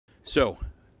So,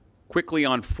 quickly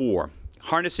on 4,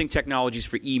 harnessing technologies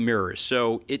for e-mirrors.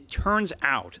 So it turns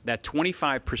out that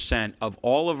 25% of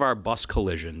all of our bus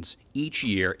collisions each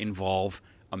year involve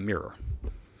a mirror.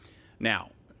 Now,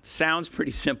 sounds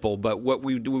pretty simple, but when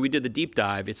we did the deep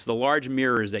dive, it's the large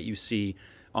mirrors that you see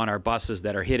on our buses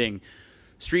that are hitting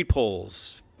street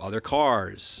poles, other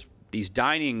cars, these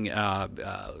dining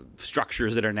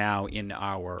structures that are now in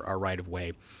our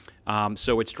right-of-way.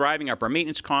 So it's driving up our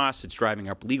maintenance costs, it's driving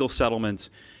up legal settlements,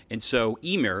 and so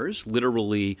e-mirrors,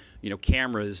 literally,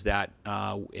 cameras that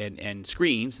and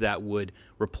screens that would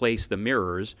replace the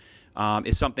mirrors,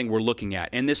 is something we're looking at.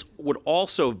 And this would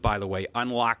also, by the way,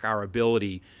 unlock our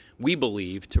ability, we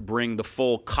believe, to bring the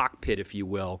full cockpit, if you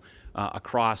will,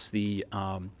 across the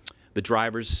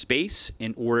driver's space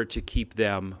in order to keep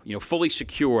them, fully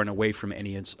secure and away from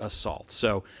any assault.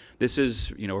 So this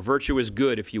is, a virtuous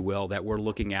good, if you will, that we're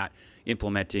looking at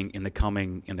implementing in the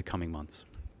coming months.